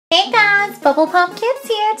BubblePOP Kids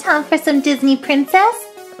here, time for some Disney Princess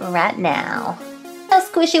right now. As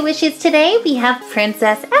squishy wishes today, we have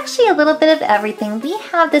princess, actually a little bit of everything. We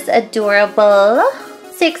have this adorable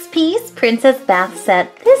 6-piece princess bath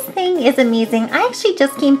set. This thing is amazing. I actually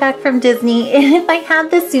just came back from Disney, and if I had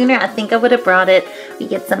this sooner, I think I would have brought it. We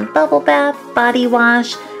get some bubble bath, body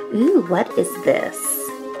wash. Ooh, what is this?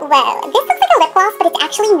 Whoa, this looks like a lip gloss, but it's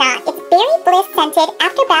actually not. It's Berry Bliss Scented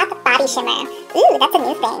After Bath Body Shimmer. Ooh, that's a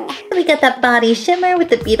new thing. We got that body shimmer with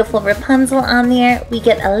the beautiful Rapunzel on there. We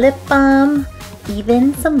get a lip balm,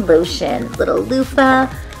 even some lotion, little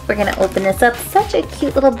loofah. We're gonna open this up. Such a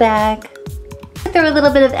cute little bag. Throw a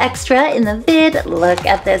little bit of extra in the vid. Look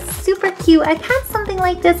at this, super cute. I've had something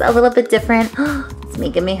like this, a little bit different. It's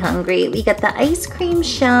making me hungry. We got the Ice Cream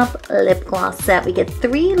Shop lip gloss set. We get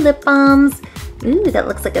 3 lip balms. Ooh, that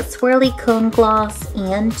looks like a swirly cone gloss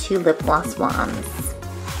and 2 lip gloss wands.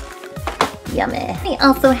 Yummy. We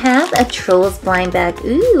also have a Trolls blind bag.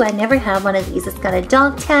 Ooh, I never had one of these. It's got a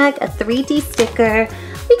dog tag, a 3D sticker.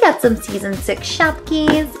 We got some season 6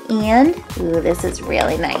 Shopkins, and ooh, this is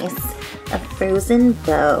really nice. A frozen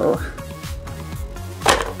bow.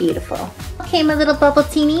 Beautiful. Okay, my little bubble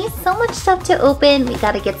teenies, so much stuff to open. We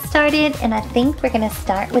gotta get started, and I think we're gonna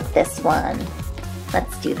start with this one.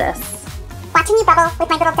 Let's do this. Watching you bubble with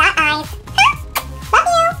my little dot eyes. Love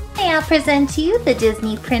you! I'll present to you the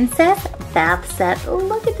Disney Princess Bath Set.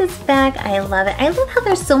 Look at this bag, I love it. I love how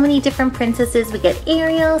there's so many different princesses. We get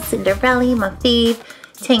Ariel, Cinderella, my fave,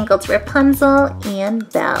 Tangled Rapunzel, and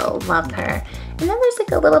Belle, love her. And then there's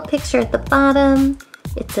like a little picture at the bottom.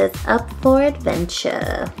 It says Up for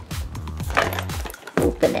Adventure.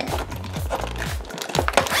 Open it.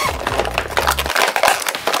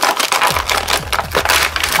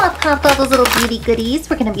 I'll pop all those little beauty goodies.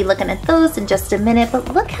 We're gonna be looking at those in just a minute,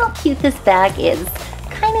 but look how cute this bag is.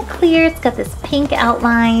 Kind of clear, it's got this pink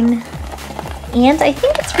outline. And I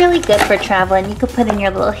think it's really good for traveling. You could put in your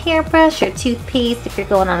little hairbrush, your toothpaste if you're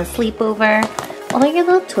going on a sleepover, all your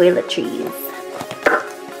little toiletries.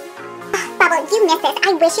 Bubble, you missed this.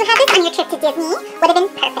 I wish you had this on your trip to Disney. Would have been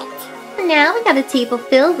perfect. Now we got a table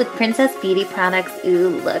filled with Princess Beauty products.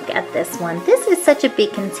 Ooh, look at this one. This is such a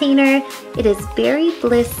big container. It is Berry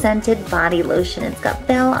Bliss Scented Body Lotion. It's got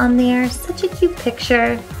Belle on there. Such a cute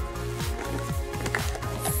picture.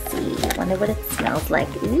 Let's see, wonder what it smells like.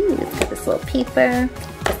 Ooh, it's got this little paper.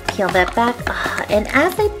 Let's peel that back. And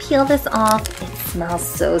as I peel this off, it smells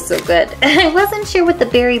so, so good. I wasn't sure what the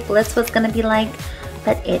Berry Bliss was gonna be like,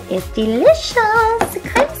 but it is delicious. It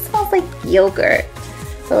kind of smells like yogurt.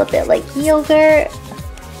 A little bit like yogurt.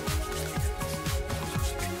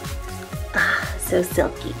 So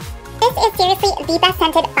silky. This is seriously the best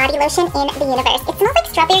scented body lotion in the universe. It smells like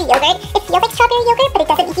strawberry yogurt. It feels like strawberry yogurt, but it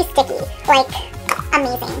doesn't make you sticky. Like,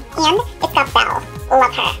 amazing. And it's got Belle.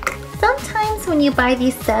 Love her. Sometimes when you buy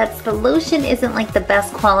these sets, the lotion isn't like the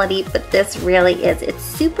best quality, but this really is. It's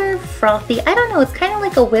super frothy. I don't know, it's kind of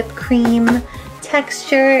like a whipped cream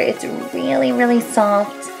texture. It's really, really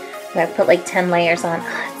soft. I put like 10 layers on.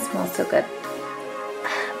 It smells so good.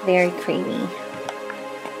 Very creamy.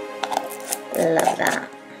 Love that.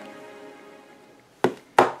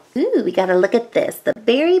 Ooh, we gotta look at this. The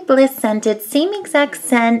Berry Bliss Scented, same exact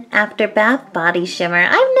scent, After Bath Body Shimmer.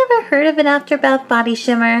 I've never heard of an After Bath Body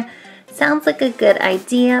Shimmer. Sounds like a good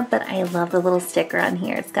idea, but I love the little sticker on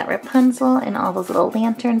here. It's got Rapunzel and all those little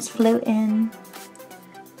lanterns floating.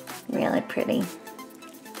 Really pretty.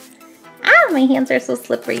 Ah, my hands are so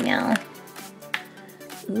slippery now.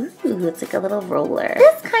 Ooh, it's like a little roller.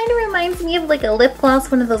 This kind of reminds me of like a lip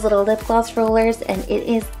gloss, one of those little lip gloss rollers, and it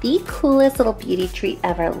is the coolest little beauty treat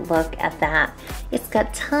ever. Look at that. It's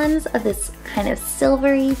got tons of this kind of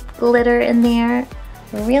silvery glitter in there.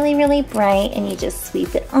 Really, really bright, and you just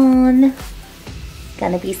sweep it on.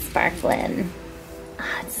 Gonna be sparkling.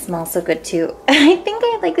 It smells so good too. I think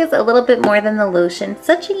I like this a little bit more than the lotion.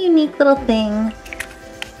 Such a unique little thing.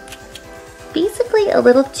 Basically a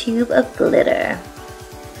little tube of glitter.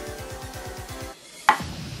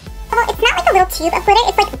 Well, it's not like a little tube of glitter,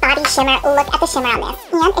 it's like body shimmer. Look at the shimmer on this.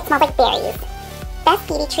 And it smells like berries. Best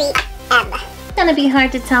beauty treat ever. It's gonna be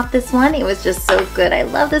hard to top this one. It was just so good. I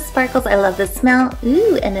love the sparkles, I love the smell.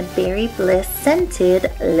 Ooh, and a Berry Bliss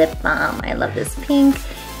Scented Lip Balm. I love this pink.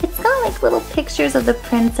 It's got like little pictures of the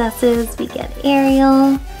princesses. We get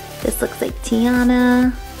Ariel. This looks like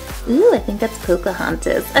Tiana. Ooh, I think that's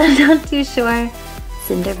Pocahontas. I'm not too sure.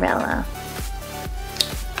 Cinderella.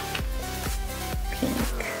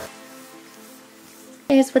 Pink.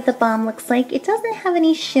 Here's what the balm looks like. It doesn't have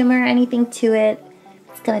any shimmer or anything to it.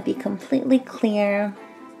 It's gonna be completely clear.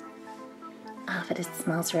 Oh, but it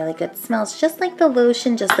smells really good. It smells just like the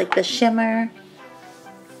lotion, just like the shimmer.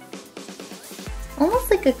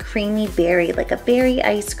 almost like a creamy berry, like a berry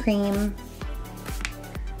ice cream.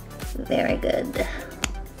 Very good.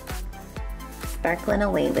 Sparkling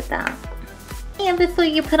away with that. And before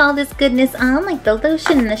you put all this goodness on, like the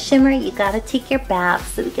lotion and the shimmer, you gotta take your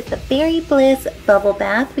bath. So we get the Berry Bliss Bubble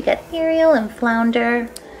Bath. We got Ariel and Flounder.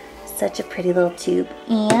 Such a pretty little tube.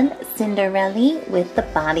 And Cinderella with the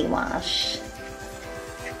body wash.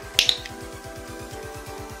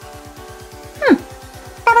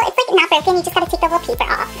 Bubble, it's like not broken. You just gotta take the little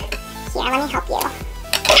paper off. Here, let me help you.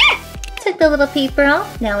 Took the little paper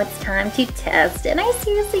off. Now it's time to test. And I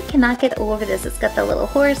seriously cannot get over this. It's got the little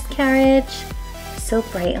horse carriage. So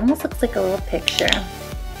bright, almost looks like a little picture.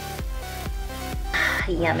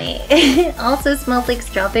 Yummy. It also smells like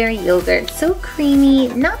strawberry yogurt. So creamy,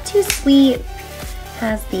 not too sweet.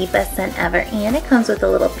 Has the best scent ever. And it comes with a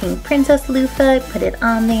little pink princess loofah. Put it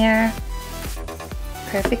on there.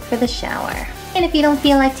 Perfect for the shower. And if you don't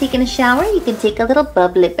feel like taking a shower, you can take a little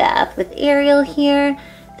bubbly bath with Ariel here.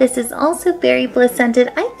 This is also Berry Bliss scented.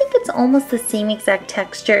 I think it's almost the same exact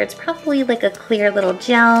texture. It's probably like a clear little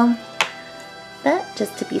gel. But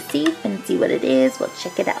just to be safe and see what it is, we'll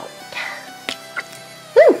check it out.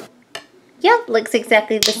 Woo! Yep, looks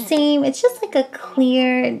exactly the same. It's just like a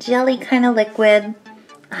clear jelly kind of liquid.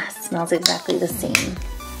 Smells exactly the same.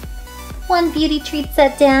 One beauty treat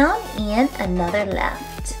set down and another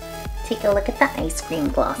left. Take a look at the ice cream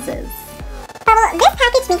glosses. Bubble, this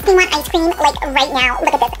package makes me want ice cream like right now.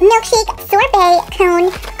 Look at this. Milkshake, sorbet,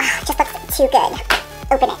 cone. Oh, just looks too good.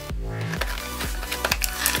 Open it.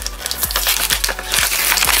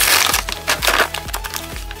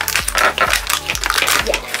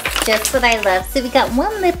 Just what I love. So we got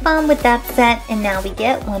one lip balm with that set, and now we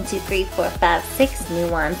get 1, 2, 3, 4, 5, 6 new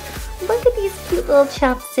ones. Look at these cute little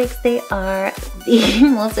chopsticks. They are the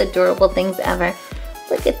most adorable things ever.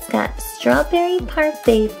 Look, it's got strawberry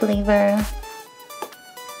parfait flavor.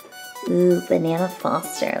 Ooh, banana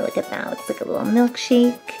foster. Look at that. Looks like a little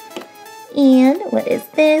milkshake. And what is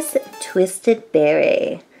this? Twisted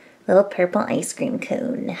berry. Little purple ice cream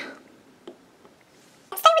cone.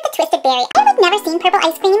 Twisted berry. I've like never seen purple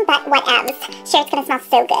ice cream, but whatevs. Sure, it's gonna smell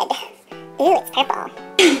so good. Ooh, it's purple.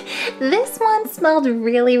 This one smelled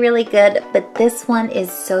really, really good, but this one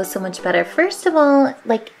is so much better. First of all,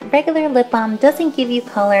 like regular lip balm doesn't give you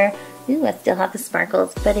color. Ooh, I still have the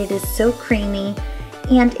sparkles, but it is so creamy,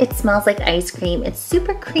 and it smells like ice cream. It's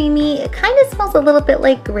super creamy. It kind of smells a little bit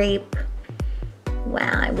like grape.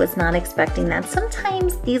 Wow, I was not expecting that.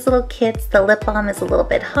 Sometimes these little kits, the lip balm is a little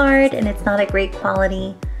bit hard and it's not a great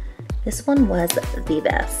quality. This one was the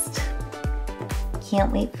best.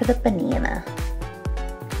 Can't wait for the banana.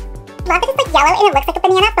 Love that it's like yellow and it looks like a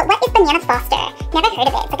banana, but what is banana foster? Never heard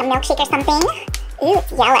of it. It's like a milkshake or something. Ooh,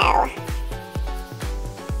 it's yellow.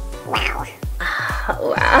 Wow.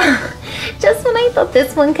 Wow. Just when I thought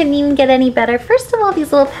this one couldn't even get any better. First of all,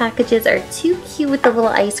 these little packages are too cute with the little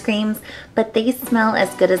ice creams, but they smell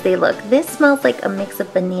as good as they look. This smells like a mix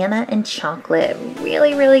of banana and chocolate.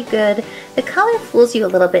 Really, really good. The color fools you a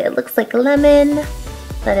little bit. It looks like lemon,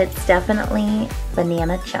 but it's definitely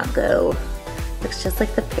banana choco. Looks just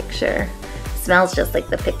like the picture. Smells just like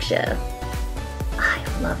the picture. I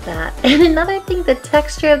love that. And another thing, the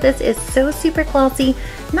texture of this is so super glossy.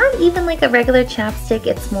 Not even like a regular chapstick,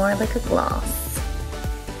 it's more like a gloss.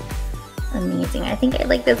 Amazing. I think I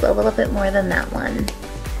like this a little bit more than that one.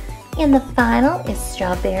 And the final is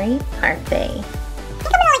strawberry parfait. I think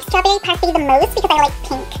I'm gonna like strawberry parfait the most because I like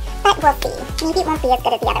pink, but we'll see. Maybe it won't be as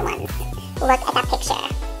good as the other ones. Look at that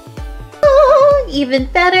picture. Oh, even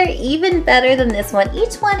better than this one.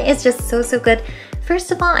 Each one is just so good.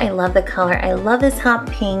 First of all, I love the color. I love this hot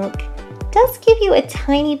pink. It does give you a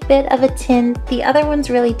tiny bit of a tint. The other ones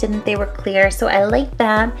really didn't. They were clear, so I like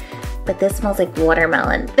that. But this smells like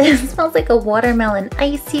watermelon. This smells like a watermelon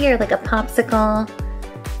icy or like a popsicle.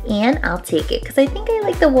 And I'll take it because I think I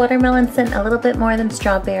like the watermelon scent a little bit more than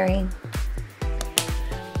strawberry.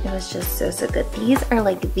 It was just so good. These are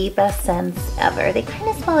like the best scents ever. They kind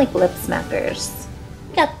of smell like lip smackers.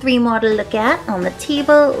 Got 3 more to look at on the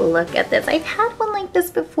table. Look at this. I've had one like this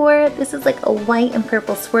before. This is like a white and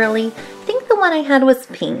purple swirly. I think the one I had was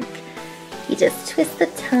pink. You just twist the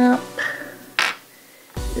top.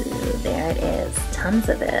 Ooh, there it is. Tons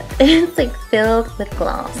of it. It's like filled with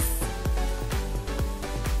gloss.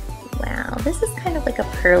 Wow, this is kind of like a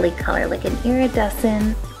pearly color, like an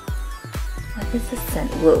iridescent. What is this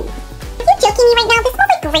scent? Whoa. Are you joking me right now? This smells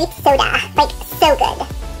like grape soda. Like, so good.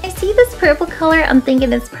 I see this purple color, I'm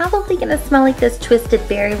thinking it's probably gonna smell like this twisted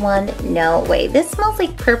berry one. No way, this smells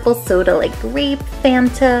like purple soda, like grape,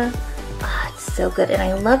 Fanta. Oh, it's so good, and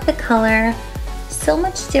I love the color. So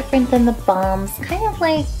much different than the Balms, kind of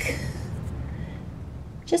like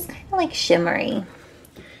just kind of like shimmery.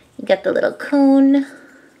 You got the little cone.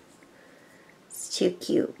 It's too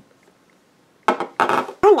cute.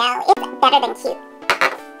 Oh no, it's better than cute.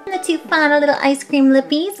 And the two final little ice cream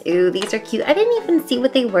lippies. Ooh, these are cute. I didn't even see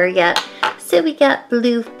what they were yet. So we got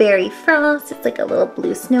blueberry frost. It's like a little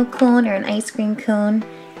blue snow cone or an ice cream cone.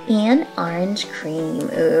 And orange cream.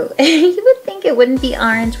 Ooh, you would think it wouldn't be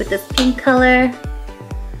orange with this pink color.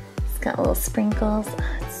 It's got little sprinkles.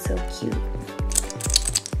 Oh, it's so cute.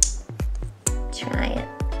 Try it.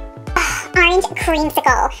 Orange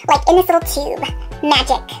creamsicle, like in this little tube.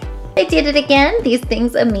 Magic. I did it again. These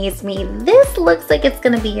things amaze me. This looks like it's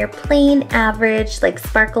gonna be your plain average, like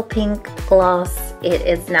sparkle pink gloss. It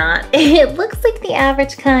is not. It looks like the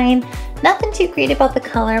average kind. Nothing too great about the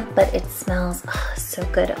color, but it smells so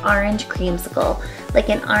good. Orange creamsicle, like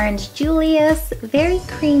an orange Julius. Very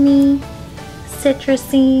creamy,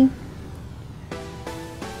 citrusy.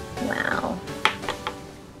 Wow.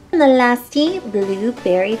 And the lasty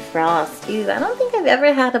blueberry frost. Ooh, I don't think I've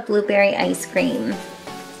ever had a blueberry ice cream.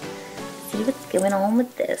 See what's going on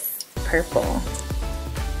with this purple.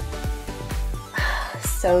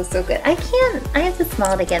 So good. I have to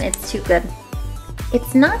smell it again. It's too good.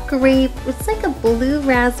 It's not grape. It's like a blue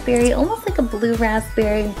raspberry, almost like a blue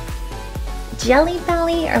raspberry jelly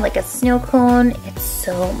belly or like a snow cone. It's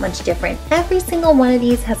so much different. Every single one of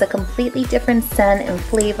these has a completely different scent and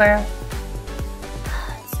flavor.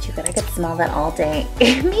 It's too good. I could smell that all day.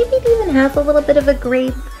 Maybe it even has a little bit of a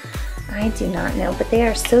grape. I do not know, but they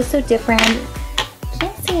are so different.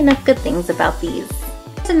 Can't say enough good things about these.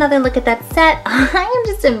 Here's another look at that set. I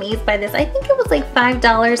am just amazed by this. I think it was like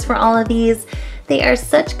 $5 for all of these. They are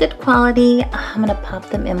such good quality. I'm gonna pop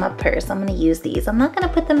them in my purse. I'm gonna use these. I'm not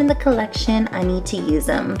gonna put them in the collection. I need to use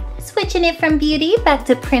them. Switching it from beauty back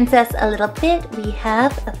to princess a little bit, we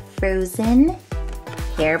have a frozen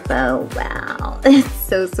hair bow. Wow, it's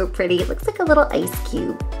so pretty. It looks like a little ice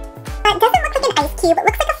cube. It doesn't look like an ice cube. It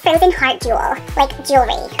looks like a frozen heart jewel, like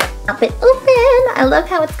jewelry. Pop it open. I love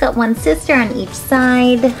how it's got one sister on each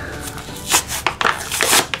side.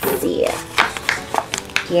 Let's see it.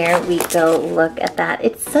 Here we go. Look at that.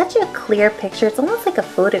 It's such a clear picture. It's almost like a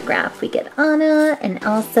photograph. We get Anna and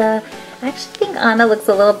Elsa. I actually think Anna looks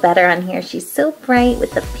a little better on here. She's so bright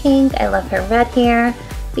with the pink. I love her red hair.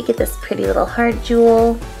 We get this pretty little heart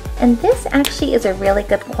jewel. And this actually is a really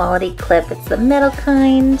good quality clip. It's the metal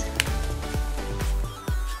kind.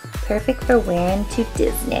 Perfect for wearing to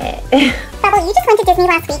Disney. Bubble, you just went to Disney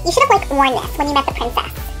last week. You should have worn this when you met the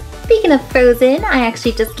princess. Speaking of Frozen, I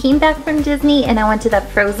actually just came back from Disney and I went to that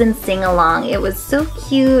Frozen sing-along. It was so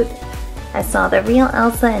cute. I saw the real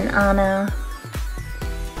Elsa and Anna.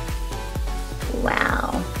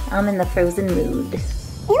 Wow, I'm in the Frozen mood.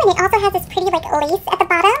 Ooh, and it also has this pretty lace at the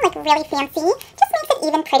bottom, really fancy. Just makes it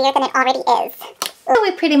even prettier than it already is. So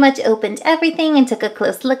we pretty much opened everything and took a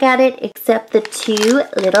close look at it, except the two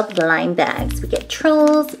little blind bags. We get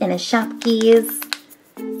Trolls and a Shopkins.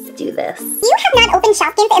 Let's do this. You have not opened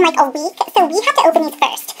Shopkins in a week, so we have to open these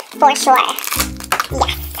first, for sure.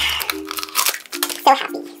 Yes. So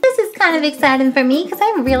happy. This is kind of exciting for me because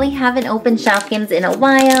I really haven't opened Shopkins in a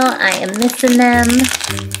while. I am missing them.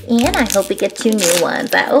 And I hope we get two new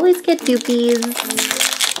ones. I always get dupes.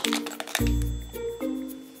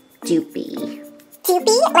 Dupie.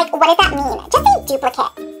 Dupie? What does that mean? Just say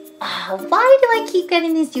duplicate. Why do I keep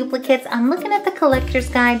getting these duplicates? I'm looking at the collector's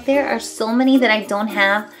guide. There are so many that I don't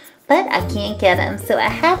have, but I can't get them. So I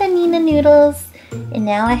had a Nina Noodles, and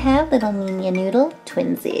now I have little Nina Noodle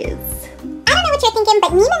twinsies. I don't know what you're thinking,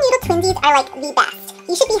 but Nina Noodle twinsies are the best.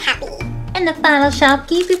 You should be happy. And the final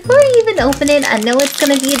Shopkins, before I even open it, I know it's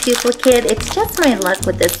gonna be a duplicate. It's just my luck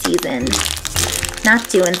with this season. Not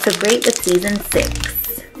doing so great with season 6.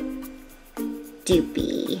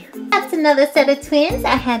 Doopy. That's another set of twins.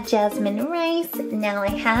 I had Jasmine Rice. Now I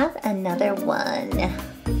have another one.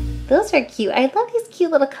 Those are cute. I love these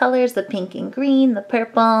cute little colors, the pink and green, the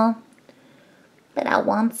purple. But I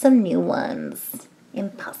want some new ones.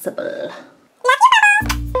 Impossible.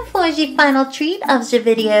 And for the final treat of the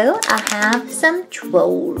video, I have some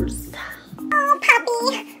Trolls. Oh,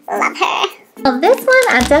 Poppy. Love her. Well, this one,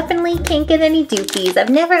 I definitely can't get any dupies. I've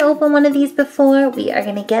never opened one of these before. We are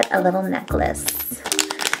gonna get a little necklace.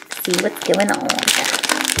 See what's going on.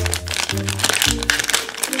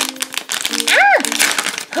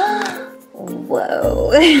 Ah!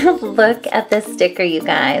 Whoa, look at this sticker, you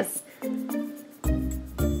guys.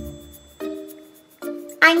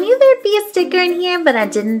 I knew there'd be a sticker in here, but I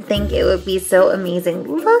didn't think it would be so amazing.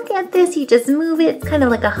 Look at this, you just move it. It's kind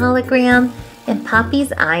of like a hologram. And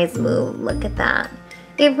Poppy's eyes move. Look at that.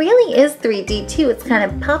 It really is 3D too. It's kind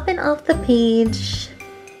of popping off the page.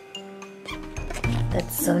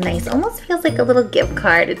 That's so nice. Almost feels like a little gift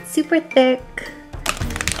card. It's super thick.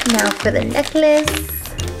 Now for the necklace.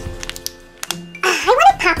 I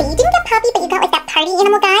wanted Poppy. You didn't get Poppy, but you got like that party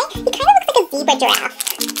animal guy. He kind of looks like a zebra giraffe.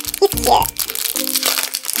 He's cute.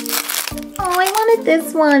 Oh, I wanted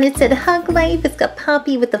this one. It said Hug Life. It's got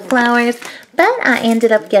Poppy with the flowers. But I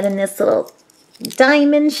ended up getting this little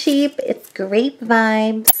diamond shape. It's Grape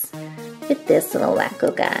Vibes with this little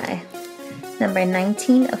wacko guy. Number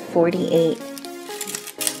 19 of 48.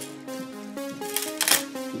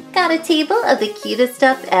 Got a table of the cutest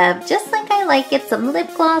stuff ever, just like I like it. Some lip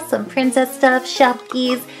gloss, some princess stuff,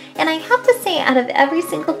 SHOPKINS. And I have to say, out of every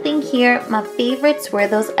single thing here, my favorites were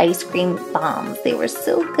those ice cream bombs. They were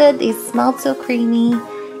so good. They smelled so creamy.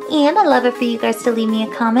 And I'd love it for you guys to leave me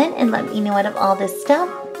a comment and let me know out of all this stuff,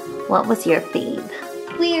 what was your fave?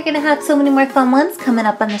 We are going to have so many more fun ones coming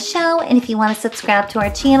up on the show. And if you want to subscribe to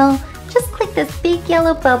our channel, just click this big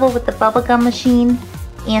yellow bubble with the bubblegum machine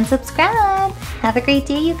and subscribe. Have a great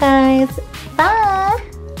day, you guys. Bye.